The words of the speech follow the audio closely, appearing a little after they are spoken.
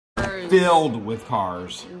Filled with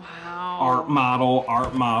cars. Wow.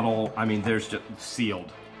 Art model. I mean, there's just sealed.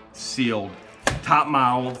 Top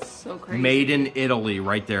model. So crazy. Made in Italy,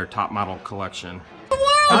 right there. Top model collection.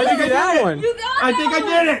 How'd you get that one? You got that I think I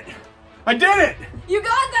did it. I did it. You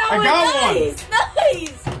got that I one. got Nice.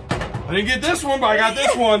 Nice. I didn't get this one, but I got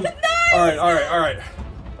this one. Nice.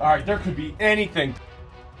 All right, there could be anything.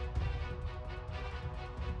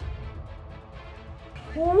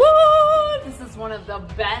 Woo! This is one of the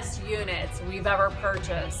best units we've ever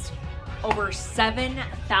purchased. Over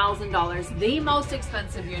 $7,000, the most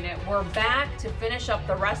expensive unit. We're back to finish up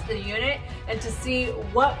the rest of the unit and to see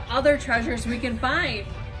what other treasures we can find.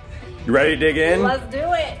 You ready to dig in? Let's do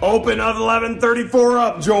it. Open 1134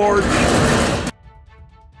 up, George.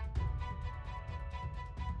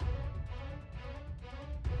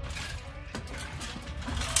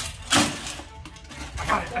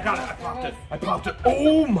 I popped it.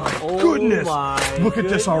 Oh my goodness. Look at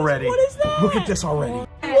this already. What is that? Look at this already. What?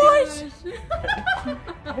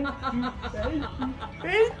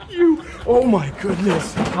 Thank you. Oh my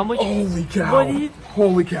goodness. How much? Holy cow.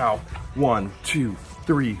 Holy cow. 1, 2,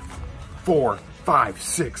 3, 4, 5,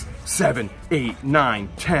 6, 7, 8, 9,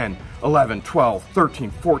 10, 11, 12,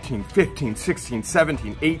 13, 14, 15, 16,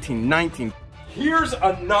 17, 18, 19. Here's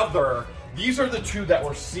another. These are the two that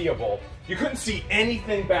were seeable. You couldn't see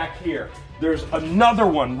anything back here. There's another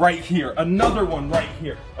one right here, another one right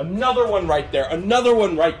here, another one right there, another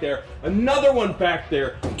one right there, another one back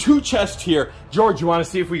there, 2 chests here. George, you want to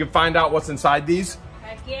see if we can find out what's inside these?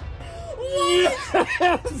 Heck yeah.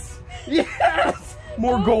 Yes! Yes!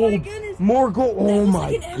 More gold. More gold. Oh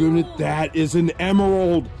my goodness, that is an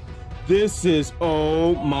emerald. This is,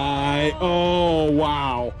 oh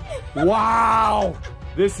wow. Wow.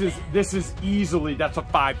 This is easily, that's a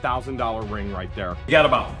 $5,000 ring right there. We got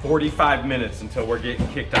about 45 minutes until we're getting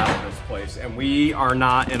kicked out of this place, and we are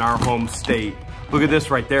not in our home state. Look at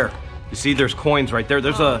this right there. You see there's coins right there.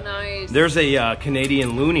 There's there's a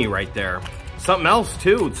Canadian loonie right there. Something else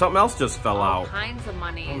too. Something else just fell out. All kinds of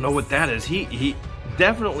money. I don't know what that is. He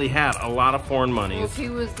definitely had a lot of foreign money. Well, if he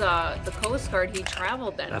was the Coast Guard, he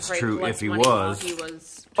traveled then. That's right? true. If he Money while was. he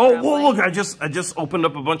was Oh, traveling. well, look! I just opened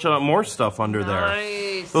up a bunch of more stuff under there.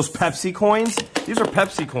 Nice. Those Pepsi coins. These are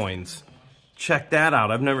Pepsi coins. Check that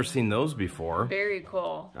out. I've never seen those before. Very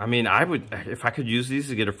cool. I mean, I would, if I could use these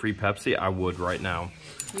to get a free Pepsi, I would right now.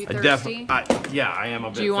 You thirsty? Yeah, I am a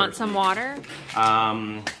bit. Do you want thirsty. some water?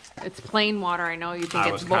 It's plain water. I know you think I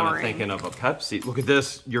it's was boring. kind of thinking of a Pepsi. Look at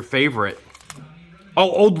this, your favorite. Oh,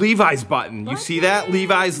 old Levi's button. You see that?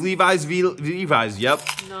 Levi's. Yep.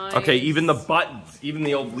 Nice. Okay, even the buttons, even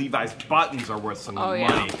the old Levi's buttons are worth some money.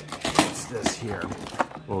 Yeah. What's this here?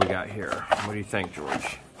 What we got here? What do you think,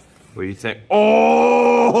 George? What do you think?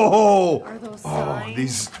 Oh! Are those Oh, signed?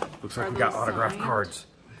 these looks like Are we got those autographed signed? cards.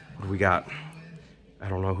 What do we got? I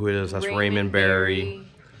don't know who it is. That's Raymond Raymond Berry.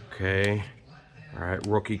 Okay. All right,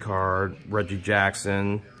 rookie card. Reggie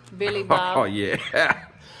Jackson. Billy Bob. Oh yeah.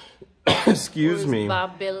 Excuse Where's me.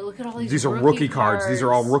 Bob Billy? Look at all These are rookie cards. These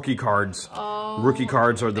are all rookie cards. Oh, rookie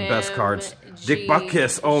cards are the best cards. MG Dick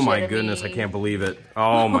Buckiss. Oh my goodness, I Genevieve. can't believe it.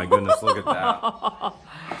 Oh my goodness, look at that.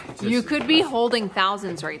 You could be holding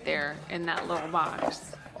thousands right there in that little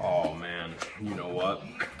box. Oh man, you know what?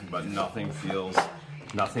 But nothing feels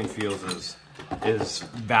as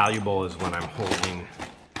valuable as when I'm holding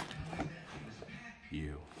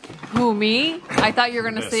you. Who, me? I thought you were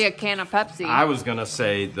going to This. say a can of Pepsi. I was gonna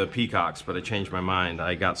say the peacocks, but I changed my mind.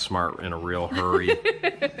 I got smart in a real hurry.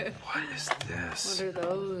 What is this? What are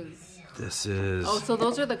those? This is Oh, so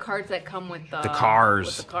those are the cards that come with the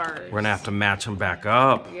cars. With the cars. We're gonna have to match them back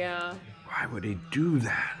up. Yeah. Why would he do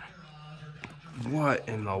that? What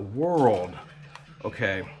in the world?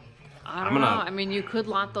 Okay. I don't know. I mean, you could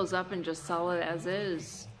lock those up and just sell it as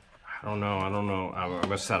is. I don't know. I'm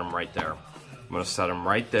gonna set them right there. I'm gonna set them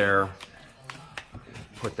right there.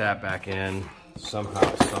 Put that back in somehow.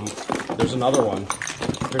 There's another one.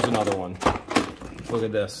 There's another one. Look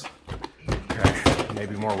at this. Okay.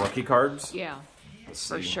 Maybe more rookie cards. Yeah. Let's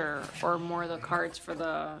For see. sure. Or more of the cards for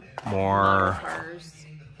the More cars.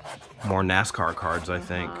 NASCAR cards, I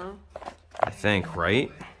think. I think,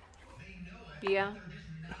 right? Yeah.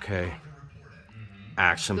 Okay.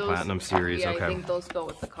 Action Those- Platinum Series. Yeah, Okay. I think those go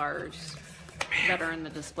with the cars that are in the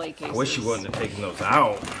display cases. I wish you wouldn't have taken those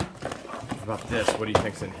out. What about this? What do you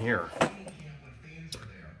think's in here?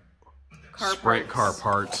 Sprint car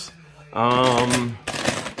parts.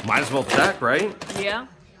 Might as well check, right? Yeah.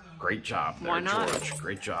 Great job there, Why not? George.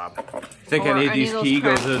 Great job. Think Or any of any these of those key go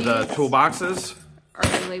craft to the keys? toolboxes? Are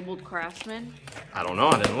they labeled Craftsman? I don't know.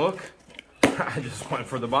 I didn't look. I just went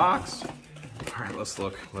for the box. All right, let's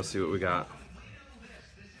look. Let's see what we got.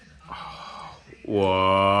 Oh,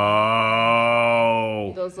 Whoa.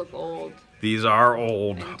 Those look old. These are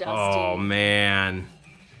old. And dusty. Oh, man.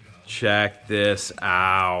 Check this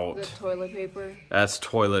out. The toilet paper. That's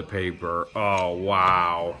toilet paper. Oh,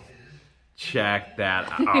 wow. Check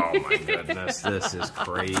that out. Oh, my goodness. This is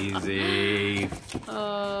crazy.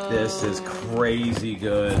 This is crazy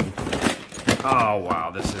good. Oh,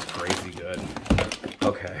 wow. This is crazy good.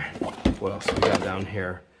 Okay. What else do we got down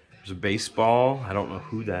here? There's a baseball. I don't know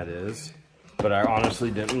who that is. But I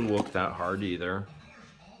honestly didn't look that hard either.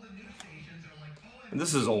 And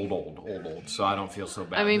this is old, so I don't feel so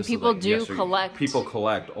bad. I mean, this people do collect. People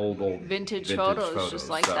collect old vintage photos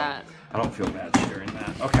just like so that. I don't feel bad sharing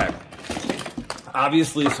that. Okay.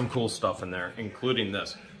 Obviously, some cool stuff in there, including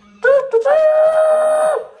this.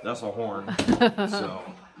 That's a horn. So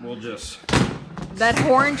we'll just. That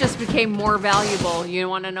horn just became more valuable. You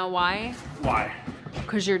want to know why? Why?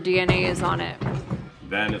 Because your DNA is on it.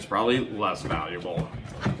 Then it's probably less valuable.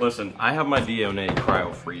 Listen, I have my DNA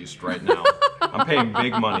cryo-freezed right now. I'm paying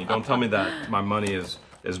big money. Don't tell me that my money is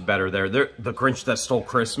better there. The Grinch That Stole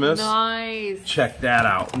Christmas. Nice. Check that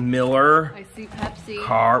out. Miller. I see Pepsi.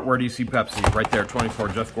 Car. Where do you see Pepsi? Right there. 24.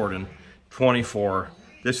 Jeff Gordon. 24.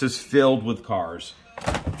 This is filled with cars.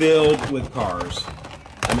 Filled with cars.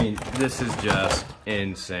 I mean, this is just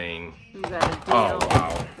insane. We got a deal. Oh,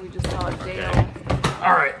 wow. We just saw a deal. Okay.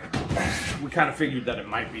 All right. We kind of figured that it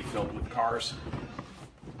might be filled with cars.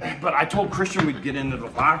 But I told Christian we'd get into the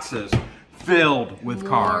boxes. Filled with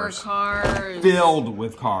cars. More cars. Filled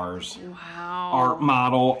with cars. Wow. Art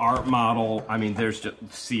model. I mean, there's just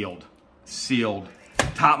sealed.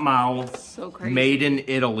 Top model. So crazy. Made in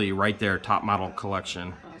Italy, right there. Top model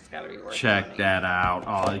collection. Oh, it's gotta be worth Check that out.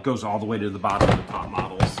 Oh, it goes all the way to the bottom of the top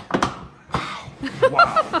models.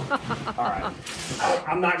 Wow. All right.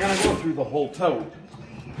 I'm not gonna go through the whole tote.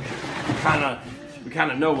 We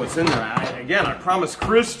kind of know what's in there. Again, I promised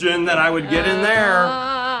Christian that I would get in there.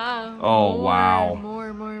 Oh, wow.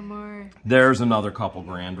 More. There's another couple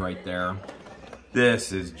grand right there.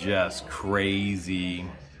 This is just crazy.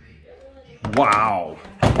 Wow.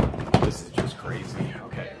 This is just crazy.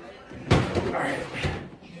 Okay. All right.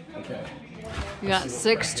 Okay. You got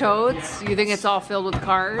 6 totes. You think it's all filled with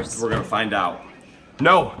cars? We're going to find out.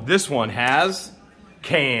 No, this one has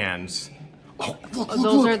cans. Oh, look.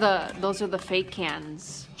 Those are the fake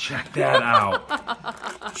cans. Check that out.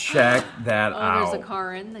 Check that out. There's a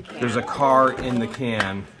car in the can. There's a car in the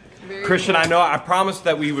can. Very Christian, cool. I know I promised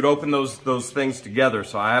that we would open those things together,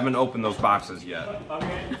 so I haven't opened those boxes yet.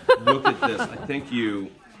 Okay. Look at this. I think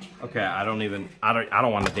you. Okay, I don't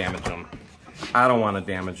want to damage them. I don't want to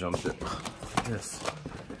damage them. This.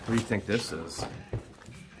 What do you think this is?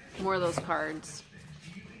 More of those cards.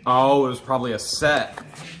 Oh, it was probably a set.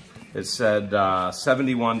 It said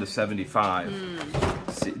 71 to 75.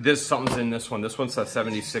 See, something's in this one. This one says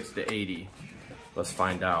 76 to 80. Let's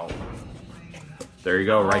find out. There you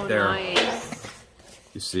go, right there. Nice.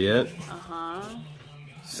 You see it? Uh-huh.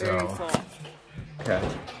 So, Very full. okay.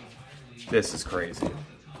 This is crazy.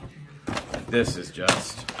 This is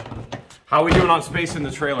just... How are we doing on space in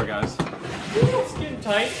the trailer, guys? It's getting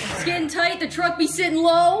tight. It's getting tight. The truck be sitting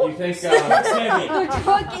low. You think It's heavy. The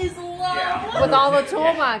truck is low. Yeah. With all the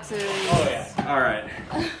toolboxes. Oh, yeah. All right.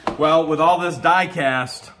 Well, with all this die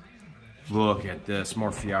cast, look at this.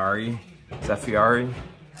 More Fiari. Is that Fiari?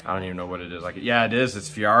 I don't even know what it is. Yeah, it is. It's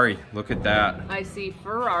Fiari. Look at that. I see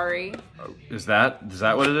Ferrari. Is that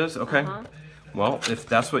what it is? Okay. Well, if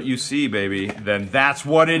that's what you see, baby, then that's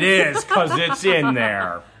what it is, because it's in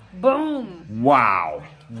there. Boom. Wow.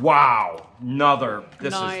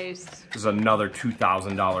 This is another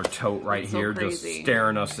 $2,000 tote right so here, crazy. just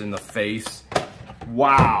staring us in the face.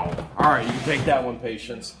 Wow. All right, you can take that one,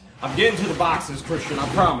 Patience. I'm getting to the boxes, Christian, I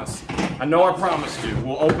promise. I know I promised you.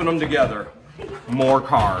 We'll open them together. More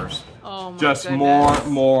cars. Oh my just goodness.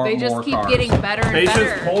 more They just more keep cars. getting better and Patience,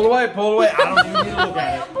 better. pull it away. I don't even need to look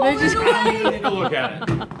at it. They just I don't even need to look at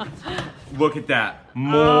it. Look at that.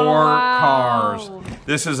 More wow. cars.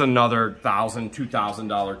 This is another $1,000,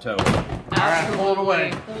 $2,000 tote. All right, pull it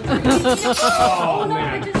away. Oh, no,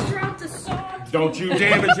 I man. just dropped a saw. Don't you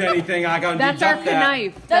damage anything. I got to That's our deduct that.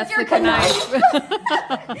 knife. That's the your knife.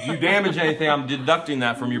 If you damage anything, I'm deducting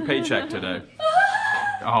that from your paycheck today.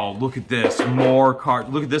 Oh, look at this. More cars.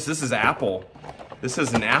 Look at this. This is Apple. This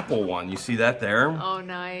is an Apple one. You see that there? Oh,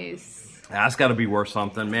 nice. That's got to be worth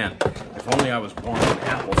something. Man, if only I was born when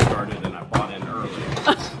Apple started and I bought in early.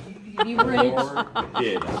 You rich.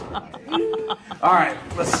 Did. All right,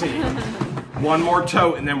 let's see. One more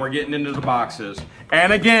tote and then we're getting into the boxes.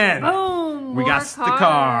 And again, Boom, we got more the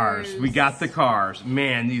cars. We got the cars.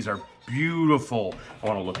 Man, these are beautiful. I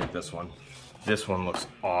want to look at this one. This one looks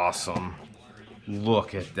awesome.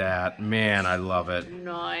 Look at that. Man, I love it.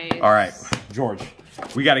 Nice. All right, George,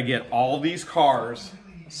 we got to get all these cars.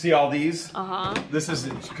 See all these? This is,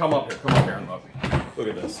 come up here and look. Look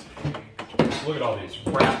at this. Look at all these.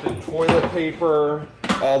 Wrapped in toilet paper,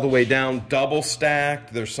 all the way down, double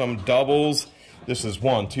stacked. There's some doubles. This is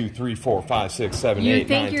 1, 2, 3, 4, 5, 6, 7, 8,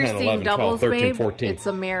 9, 10, 11, 12, 13, 14. It's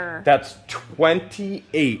a mirror. That's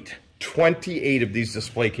 28 of these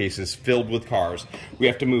display cases filled with cars. We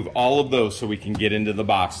have to move all of those so we can get into the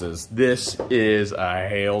boxes. This is a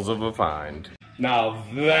hails of a find. Now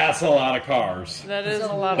that's a lot of cars. That is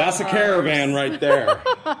a lot. That's a caravan right there.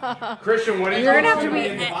 Christian, what are you You're gonna have to be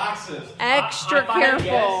in the boxes? extra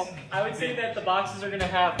careful. I would say that the boxes are gonna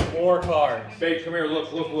have more cars. Babe, come here. Look.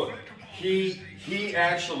 He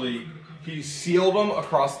sealed them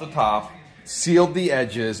across the top, sealed the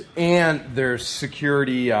edges, and there's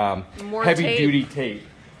security heavy duty tape.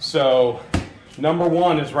 So number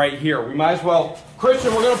 1 is right here. We might as well,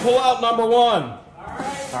 Christian, we're gonna pull out number 1.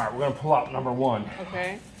 All right, we're gonna pull out number 1.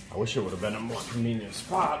 Okay. I wish it would have been a more convenient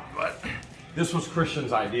spot, but this was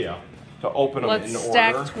Christian's idea to open them Let's in order.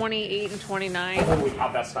 stack 28 and 29. Holy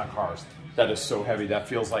cow, that's not cars. That is so heavy. That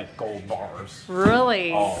feels like gold bars.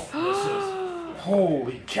 Really? Oh, this is,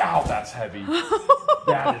 holy cow, that's heavy.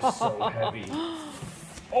 That is so heavy.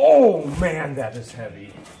 Oh man, that is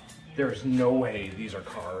heavy. There's no way these are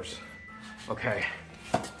cars. Okay.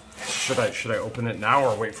 Should I open it now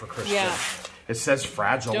or wait for Christian? Yeah. It says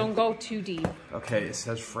fragile. Don't go too deep. Okay, it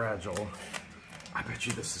says fragile. I bet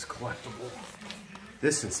you this is collectible.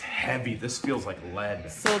 This is heavy. This feels like lead.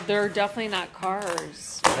 So they're definitely not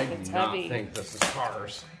cars. I It's do not heavy. think this is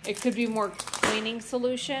cars. It could be more cleaning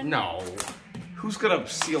solution. No. Who's gonna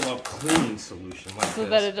seal up cleaning solution like So this?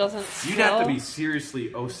 that it doesn't spill. You'd have to be seriously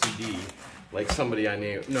OCD, like somebody I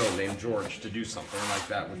know named George, to do something like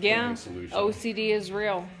that with cleaning solution. OCD is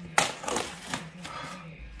real.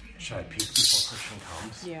 Should I peek before Christian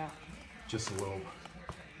comes? Yeah. Just a little.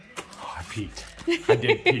 Oh, I peeked. I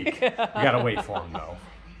did peek. You gotta wait for him though.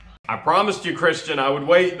 I promised you, Christian, I would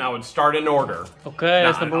wait and I would start in order. Okay,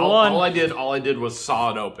 that's number 1. All I did was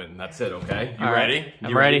saw it open. That's it. Okay. You All right. ready?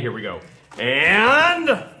 I'm ready. Here we go.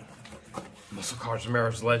 And muscle cars,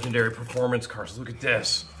 America's legendary performance cars. Look at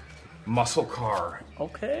this. Muscle car.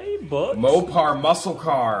 Okay, books. Mopar muscle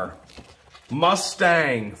car.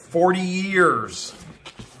 Mustang, 40 years.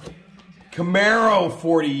 Camaro,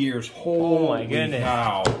 40 years. Holy my goodness.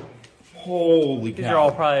 cow. Holy cow. These are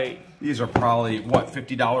all probably... These are probably, what,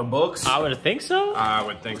 $50 books? I would think so. I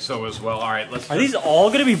would think so as well. All right, let's Are these all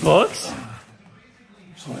gonna be books?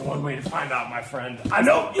 There's only one way to find out, my friend. I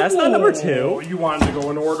know. That's not number 2. You wanted to go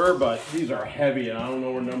in order, but these are heavy, and I don't know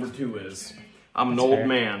where number 2 is. I'm an old fair.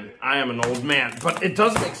 man. I am an old man. But it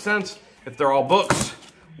does make sense if they're all books.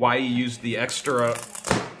 Why you use the extra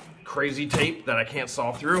crazy tape that I can't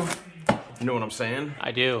saw through. You know what I'm saying?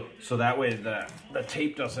 I do. So that way the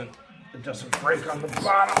tape doesn't break on the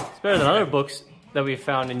bottom. It's better than other books that we've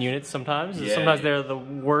found in units sometimes. Yeah. Sometimes they're the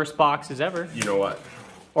worst boxes ever. You know what?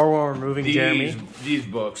 Or when we're moving Jeremy. These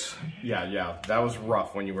books, yeah, that was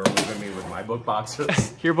rough when you were moving me with my book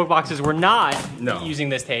boxes. Your book boxes were not No. using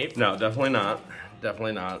this tape. No, definitely not.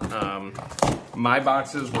 Definitely not. My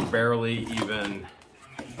boxes were barely even.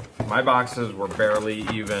 My boxes were barely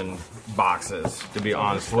even boxes, to be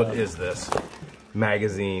honest. What is this?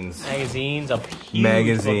 Magazines. Magazines, a huge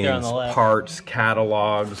book there on the left. Parts,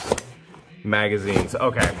 catalogs, magazines.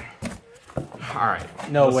 Okay. All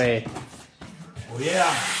right. No way. Well,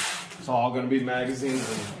 yeah. It's all going to be magazines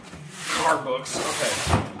and car books.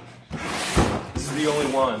 Okay. This is the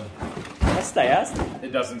only one.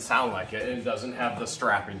 It doesn't sound like it. It doesn't have the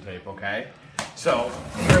strapping tape, okay? So,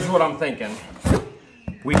 here's what I'm thinking.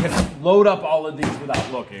 We can load up all of these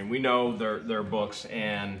without looking. We know they're books,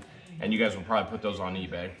 and you guys will probably put those on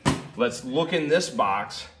eBay. Let's look in this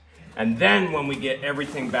box, and then when we get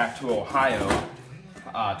everything back to Ohio,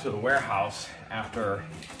 to the warehouse after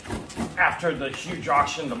the huge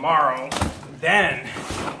auction tomorrow, then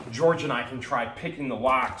George and I can try picking the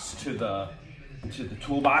locks to the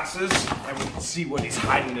toolboxes, and we can see what he's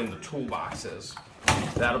hiding in the toolboxes.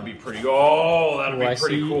 That'll be pretty. Oh, that'll be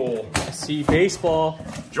pretty cool. I see baseball.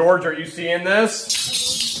 George, are you seeing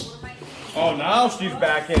this? Oh, now she's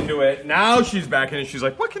back into it. Now she's back in it. She's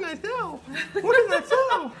like, what can I tell? What can I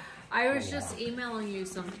tell? I was just emailing you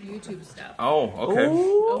some YouTube stuff. Oh, okay.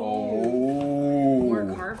 More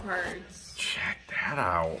Oh. car parts. Check that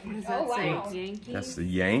out. What does that say? Yankees? That's the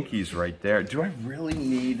Yankees right there. Do I really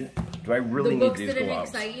need the these books gloves? didn't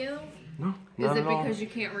excite you? No, Is not it at all. because you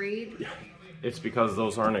can't read? It's because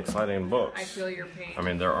those aren't exciting books. I feel your pain. I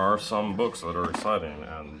mean, there are some books that are exciting,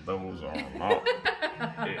 and those are not.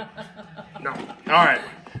 No. All right.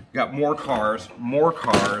 Got more cars, more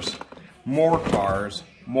cars, more cars,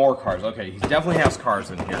 more cars. Okay, he definitely has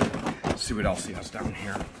cars in here. Let's see what else he has down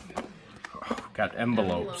here. Oh, got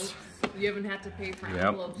envelopes. You haven't had to pay for Yep,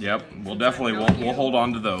 envelopes. yep. We'll definitely we'll hold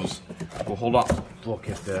on to those. We'll hold on. Look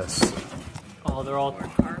at this. Oh, they're all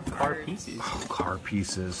car pieces. Oh, car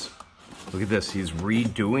pieces. Look at this. He's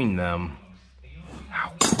redoing them.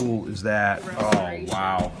 How cool is that? Oh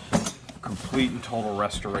wow. Complete and total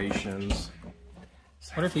restorations.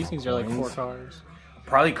 I wonder if these things are like 4 cars.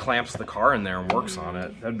 Probably clamps the car in there and works on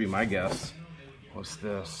it. That'd be my guess. What's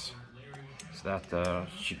this? Is that the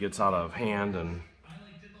she gets out of hand and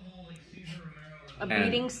a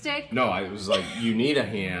beating stick? No, I was like, you need a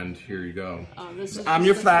hand. Here you go. Oh, this is I'm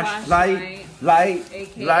your flashlight, light.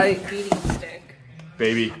 Beating stick.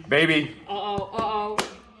 Baby. Uh-oh.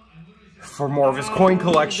 For more of his coin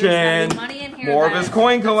collection. Money in here, More of his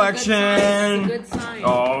coin collection. That's a good sign.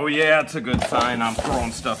 Oh yeah, it's a good sign. I'm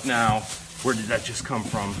throwing stuff now. Where did that just come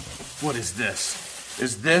from? What is this?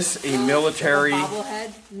 Is this a military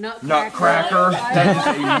bobblehead nutcracker?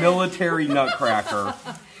 That is a military nutcracker.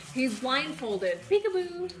 He's blindfolded.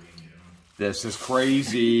 Peekaboo. This is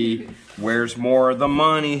crazy. Where's more of the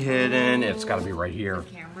money hidden? It's got to be right here.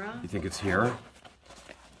 Camera. You think it's here?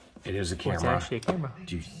 It is a camera. It's actually a camera.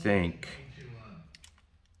 Do you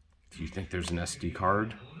think there's an SD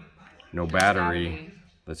card? No battery.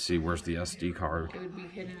 Let's see, where's the SD card? It would be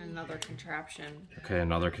hidden in another contraption. Okay,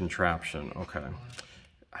 another contraption. Okay.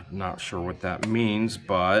 I'm not sure what that means,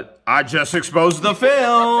 but I just exposed the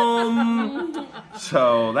film!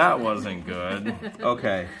 So that wasn't good.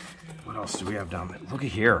 Okay. What else do we have down there? Look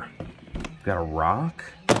at here. We got a rock.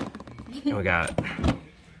 And we got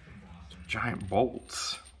giant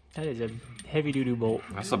bolts. That is a heavy doo-doo bolt.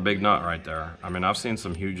 That's a big nut right there. I mean, I've seen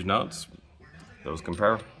some huge nuts. Those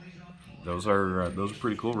compare. Those are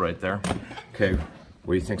pretty cool right there. Okay,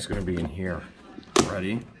 what do you think's gonna be in here?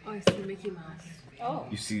 Ready? Oh, I see Mickey Mouse. Oh.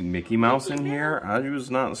 You see Mickey Mouse in here? I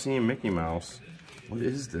was not seeing Mickey Mouse. What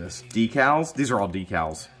is this? Decals? These are all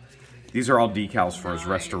decals. These are all decals for his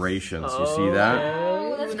restorations. You see that?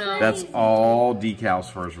 Oh, that's crazy. That's all decals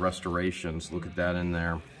for his restorations. Look at that in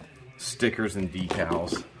there. Stickers and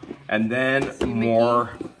decals. And then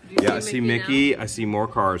more. Yeah, I see Mickey. I see more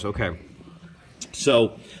cars. Okay.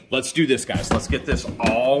 So let's do this, guys. Let's get this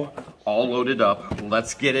all loaded up.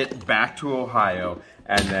 Let's get it back to Ohio.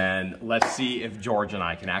 And then let's see if George and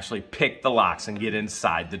I can actually pick the locks and get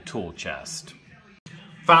inside the tool chest.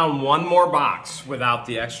 Found one more box without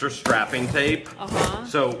the extra strapping tape.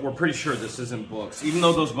 So we're pretty sure this isn't books, even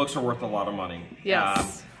though those books are worth a lot of money.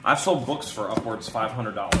 Yes. I've sold books for upwards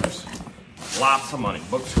 $500. Lots of money.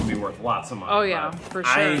 Books can be worth lots of money. Oh yeah, for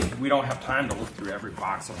sure. We don't have time to look through every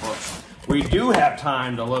box of books. We do have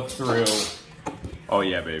time to look through. Oh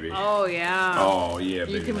yeah, baby. Oh yeah. Oh yeah,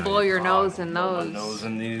 baby. You can blow your nose in those. Nose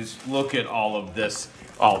in these. Look at all of this.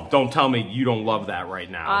 Oh, don't tell me you don't love that right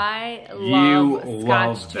now. I love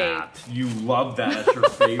Scotch tape. That. You love that. That's your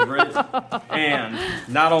favorite. And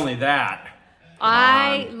not only that.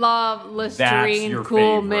 I love Listerine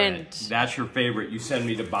Cool Mint. That's your favorite. You send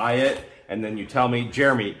me to buy it, and then you tell me,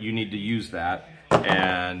 Jeremy, you need to use that,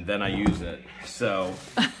 and then I use it. So,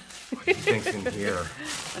 what do you think's in here?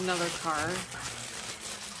 Another car.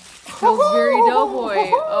 Pillsbury Doughboy.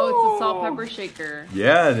 Oh, it's a salt pepper shaker.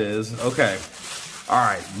 Yeah, it is. Okay. All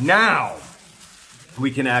right. Now, we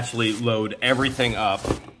can actually load everything up.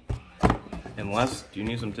 Unless, do you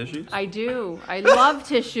need some tissues? I do. I love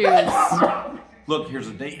tissues. Look, here's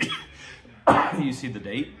a date. You see the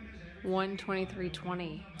date?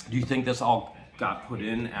 1/23/20. Do you think this all got put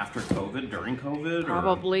in after COVID, during COVID?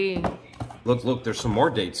 Probably. Or? Look, there's some more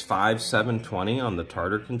dates. 5/7/20 on the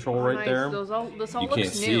tartar control right there. This all you looks can't new.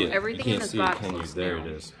 see it. Everything you in can't this see box it, can you? looks There new.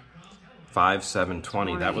 it is.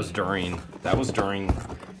 5/7/20. That was during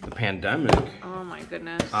the pandemic. Oh my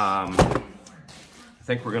goodness. I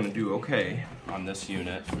think we're gonna do okay on this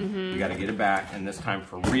unit. We gotta get it back, and this time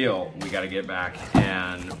for real, we gotta get back,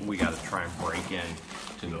 and we gotta try and break in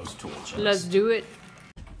to those tool chests. Let's do it.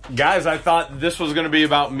 Guys, I thought this was gonna be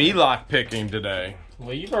about me lock picking today.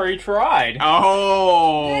 Well, you've already tried.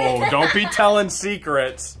 Oh, don't be telling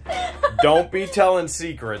secrets. Don't be telling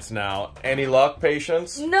secrets now. Any luck,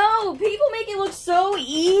 Patience? No, people make it look so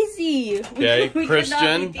easy. Okay, We Christian?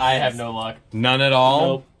 cannot beat I these. have no luck. None at all?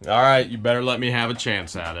 Nope. All right, you better let me have a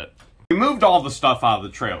chance at it. We moved all the stuff out of the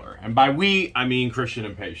trailer, and by we, I mean Christian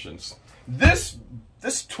and Patience. This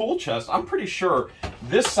tool chest, I'm pretty sure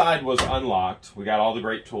this side was unlocked. We got all the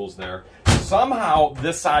great tools there. Somehow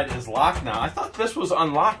this side is locked now. I thought this was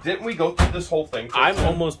unlocked. Didn't we go through this whole thing? I'm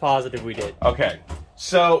almost positive we did. Okay,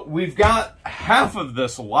 So we've got half of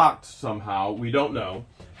this locked somehow. We don't know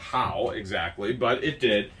how exactly, but it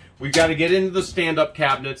did. We've got to get into the stand-up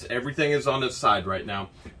cabinets. Everything is on its side right now.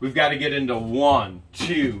 We've got to get into 1,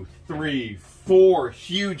 2, 3, 4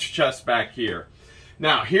 huge chests back here.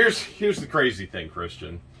 Now, here's the crazy thing,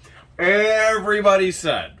 Christian. Everybody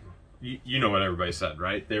said, you know what everybody said,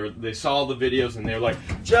 right? They saw the videos and they're like,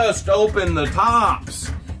 just open the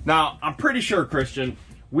tops. Now, I'm pretty sure, Christian,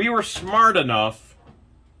 we were smart enough,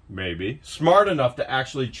 maybe, smart enough to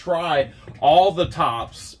actually try all the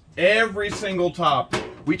tops, every single top.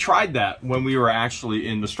 We tried that when we were actually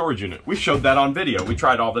in the storage unit. We showed that on video. We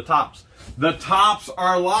tried all the tops. The tops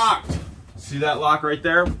are locked. See that lock right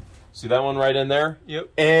there? See that one right in there?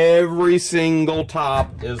 Yep. Every single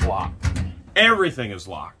top is locked. Everything is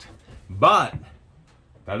locked. But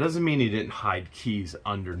that doesn't mean he didn't hide keys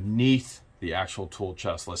underneath the actual tool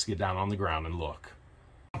chest. Let's get down on the ground and look.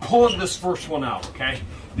 I'm pulling this first one out, okay?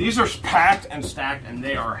 These are packed and stacked and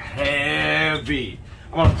they are heavy.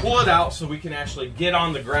 I'm gonna pull it out so we can actually get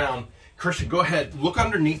on the ground. Christian, go ahead, look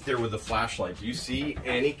underneath there with the flashlight. Do you see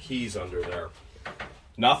any keys under there?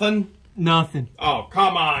 Nothing? Nothing. Oh,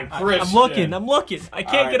 come on, Christian. I'm looking. I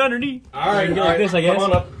can't get underneath. All right, like this, I guess.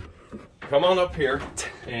 Come on up. Come on up here.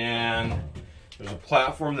 And there's a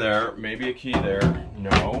platform there, maybe a key there.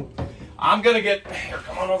 No. I'm gonna get, here,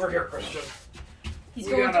 come on over here, Christian. He's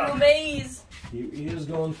going through a maze. He is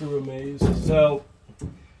going through a maze. So,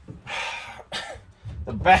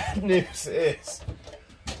 the bad news is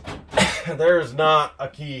there is not a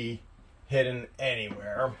key hidden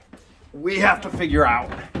anywhere. We have to figure out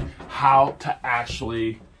how to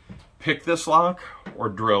actually pick this lock or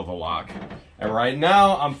drill the lock. And right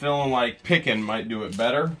now I'm feeling like picking might do it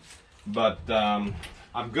better, but I'm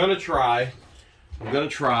gonna try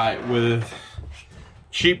with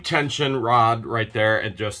cheap tension rod right there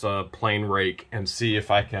and just a plain rake and see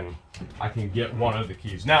if I can get one of the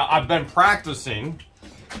keys. Now I've been practicing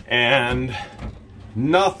and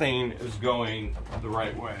nothing is going the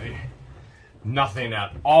right way. Nothing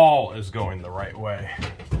at all is going the right way.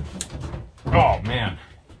 Oh man.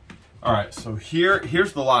 All right, so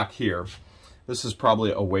here's the lock here. This is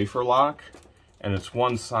probably a wafer lock and it's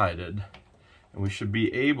one-sided. And we should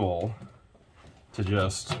be able to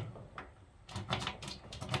just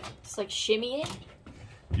like shimmy it.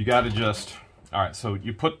 You got to just, all right, so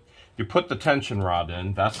you put the tension rod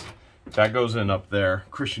in. That goes in up there.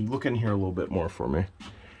 Christian, look in here a little bit more for me.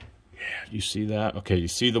 Yeah, you see that? Okay, you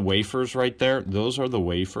see the wafers right there? Those are the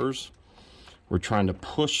wafers. We're trying to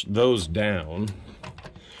push those down,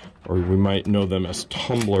 or we might know them as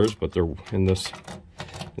tumblers, but they're in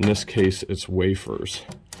this case it's wafers.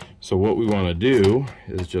 So what we want to do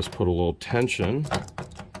is just put a little tension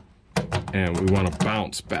and we want to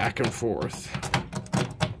bounce back and forth.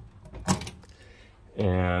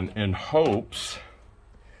 And in hopes,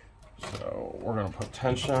 so we're going to put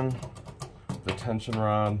tension, the tension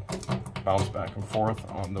rod, bounce back and forth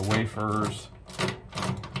on the wafers.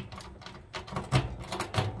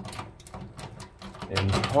 In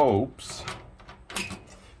hopes,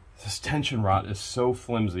 this tension rod is so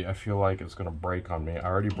flimsy, I feel like it's going to break on me. I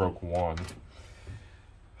already broke one.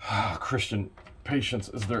 Christian, patience,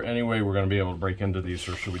 is there any way we're going to be able to break into these,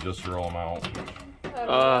 or should we just drill them out?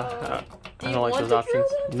 I don't like those options.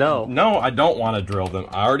 No. No, I don't want to drill them.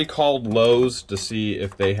 I already called Lowe's to see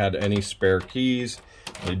if they had any spare keys.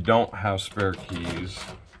 They don't have spare keys.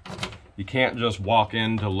 You can't just walk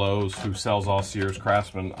into Lowe's, who sells all Sears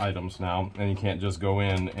Craftsman items now, and you can't just go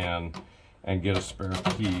in and get a spare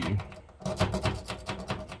key.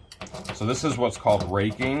 So this is what's called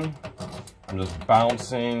raking. I'm just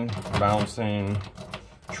bouncing,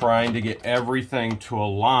 trying to get everything to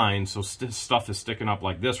align. So stuff is sticking up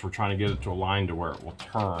like this. We're trying to get it to align to where it will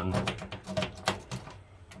turn.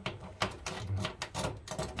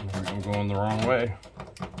 Maybe I'm going the wrong way.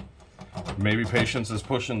 Maybe Patience is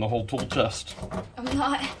pushing the whole tool chest. I'm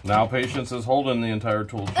not. Now Patience is holding the entire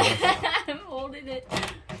tool chest. I'm holding it.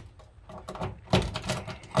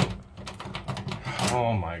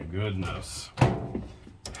 Oh my goodness.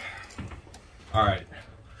 All right.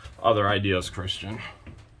 Other ideas, Christian?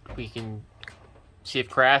 We can see if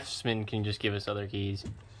Craftsman can just give us other keys.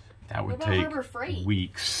 That would What about take Harbor Freight?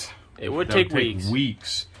 weeks. It would That take would weeks.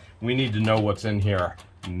 Weeks. We need to know what's in here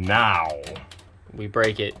now. We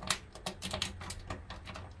break it.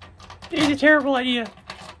 It's a terrible idea.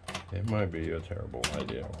 It might be a terrible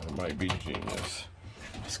idea, or it might be genius.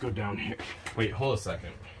 Let's go down here. Wait, hold a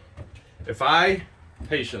second. If I,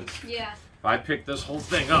 Patience, Yeah. if I pick this whole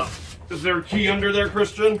thing up, is there a key under there,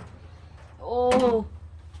 Christian? Oh,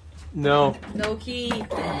 No. no key.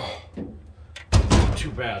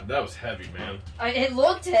 too bad. That was heavy, man. It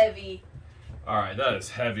looked heavy. All right, that is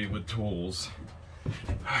heavy with tools. All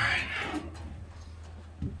right.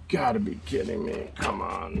 Gotta be kidding me. Come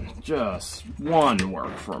on. Just one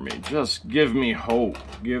work for me. Just give me hope.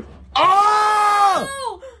 Oh!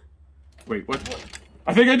 Oh! Wait, what?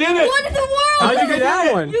 I think I did it! What in the world? I think I did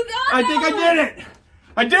that one. You got I that think one. I did it!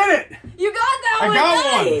 I did it! You got that I one. got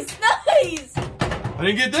one. Nice. I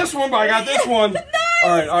didn't get this one, but I got this one. Nice. All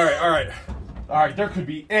right, all right, all right. All right, there could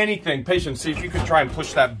be anything. Patience, see if you could try and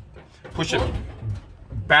push it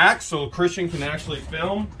back so Christian can actually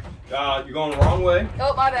film. You're going the wrong way.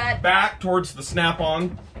 Oh, my bad. Back towards the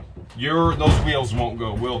snap-on. Those wheels won't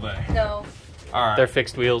go, will they? No. All right. They're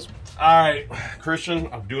fixed wheels. All right, Christian,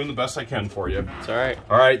 I'm doing the best I can for you. It's all right.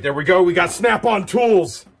 All right, there we go. We got snap-on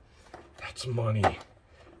tools. That's money.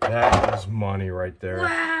 That is money right there.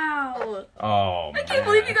 Wow. Oh, I can't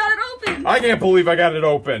believe you got it open. I can't believe I got it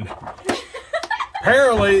open.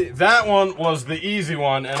 Apparently, that one was the easy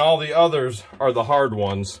one, and all the others are the hard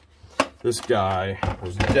ones. This guy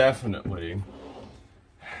was definitely...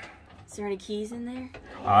 Is there any keys in there?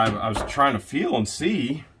 I was trying to feel and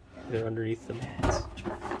see. They're underneath the mats.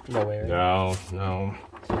 No way. Right? No.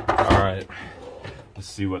 All right. Let's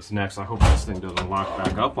see what's next. I hope this thing doesn't lock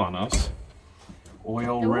back up on us.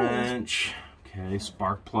 Oil wrench. Okay,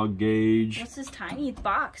 spark plug gauge. What's this tiny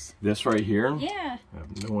box? This right here? Yeah. I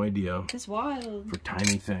have no idea. It's wild. For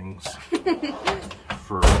tiny things.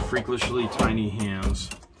 For freakishly tiny hands.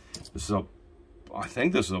 This is I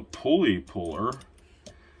think this is a pulley puller.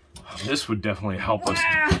 This would definitely help us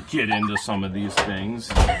get into some of these things.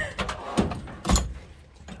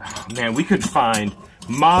 Oh, man, we could find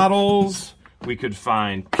models. We could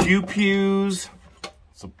find pew-pews.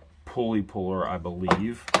 It's a pulley puller, I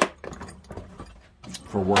believe,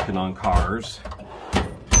 for working on cars.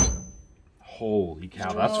 Holy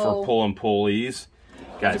cow, that's for pulling pulleys.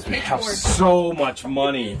 Guys, we have so much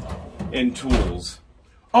money in tools.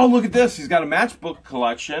 Oh, look at this. He's got a matchbook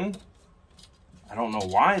collection. I don't know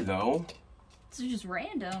why, though. This is just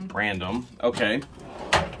random. Random. Okay.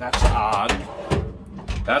 That's odd.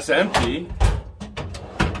 That's empty.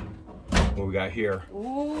 What we got here?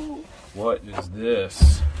 Ooh. What is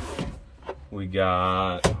this? We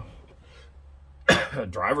got a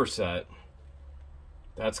driver set.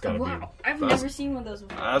 That's got to be... I've never seen one of those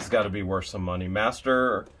before. That's got to be worth some money.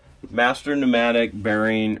 Master pneumatic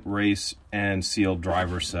bearing race and sealed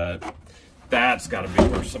driver set. That's got to be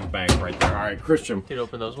worth some bank right there. All right, Christian. Did it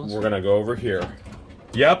open those ones? We're going to go over here.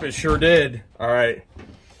 Yep, it sure did. All right.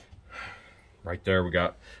 Right there, we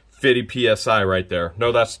got 50 PSI right there.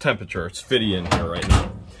 No, that's temperature. It's 50 in here right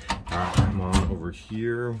now. All right, come on over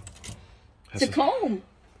here. It's a comb.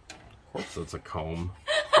 Of course it's a comb.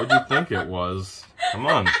 What do you think it was? Come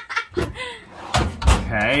on.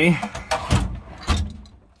 Okay.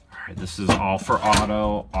 All right, this is all for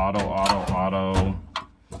auto.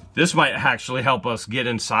 This might actually help us get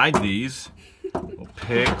inside these. Little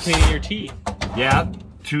picks. Cleaning your teeth. Yeah,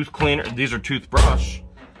 tooth cleaner. These are toothbrush.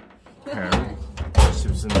 Okay. This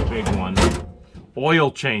is the big one.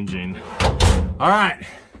 Oil changing. All right.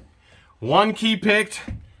 One key picked.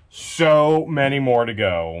 So many more to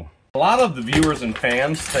go. A lot of the viewers and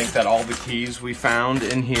fans think that all the keys we found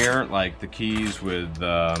in here, like the keys with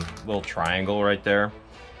the little triangle right there,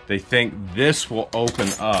 they think this will open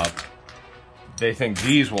up. They think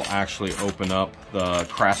these will actually open up the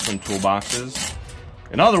Craftsman toolboxes.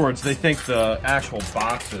 In other words, they think the actual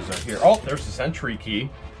boxes are here. Oh, there's this entry key.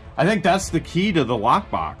 I think that's the key to the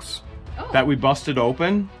lockbox that we busted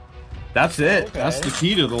open. That's it. Okay. That's the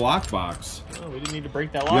key to the lockbox. Oh, we didn't need to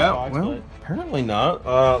break that lockbox. Yeah, well, apparently not.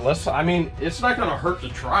 I mean, it's not going to hurt to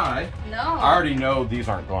try. No. I already know these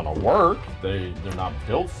aren't going to work. They're not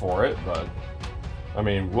built for it, but I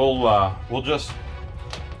mean, we'll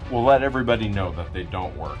let everybody know that they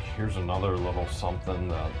don't work. Here's another little something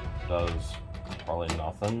that does probably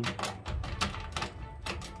nothing.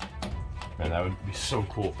 Man, that would be so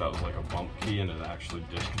cool if that was like a bump key and it actually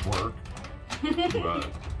did work. But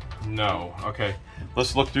no. Okay,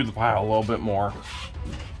 let's look through the pile a little bit more.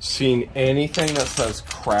 Seeing anything that says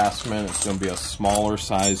Craftsman, it's going to be a smaller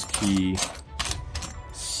size key.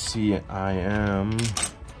 CIM,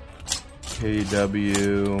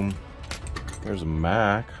 KW. There's a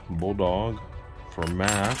Mac, Bulldog for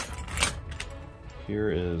Mac. Here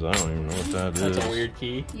is, I don't even know what that is. That's a weird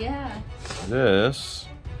key. Yeah. This,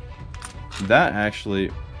 that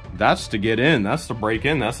actually, that's to get in. That's to break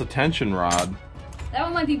in. That's a tension rod. That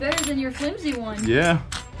one might be better than your flimsy one. Yeah.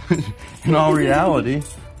 In all reality.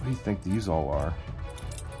 What do you think these all are?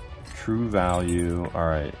 True value. All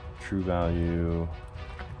right. True value.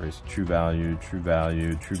 Where's true value? True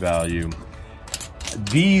value. True value.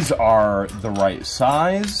 These are the right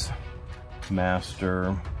size.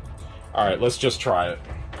 Master. All right, let's just try it.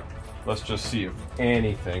 Let's just see if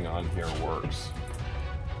anything on here works.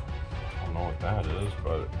 I don't know what that is,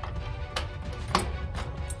 but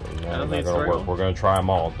no, they're gonna work. We're gonna try them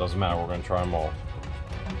all. Doesn't matter. We're gonna try them all.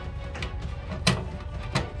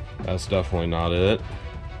 That's definitely not it.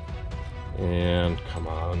 And come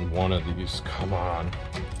on, one of these. Come on.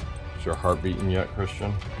 Is your heart beating yet,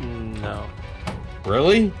 Christian? No.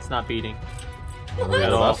 Really? It's not beating. Yeah,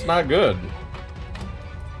 that's not good.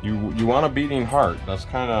 You want a beating heart. That's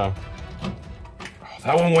kind of... Oh,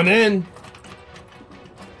 that one went in.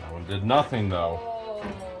 That one did nothing, though. Oh,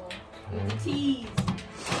 it's a tease.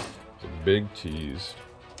 It's a big tease.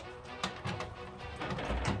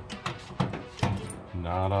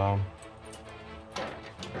 Nada.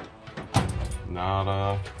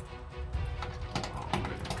 Nada. Oh,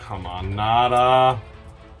 come on, nada.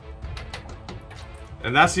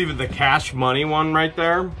 And that's even the cash money one right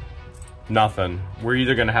there. Nothing. We're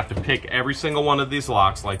either gonna have to pick every single one of these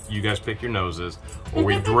locks like you guys pick your noses, or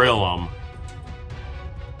we drill them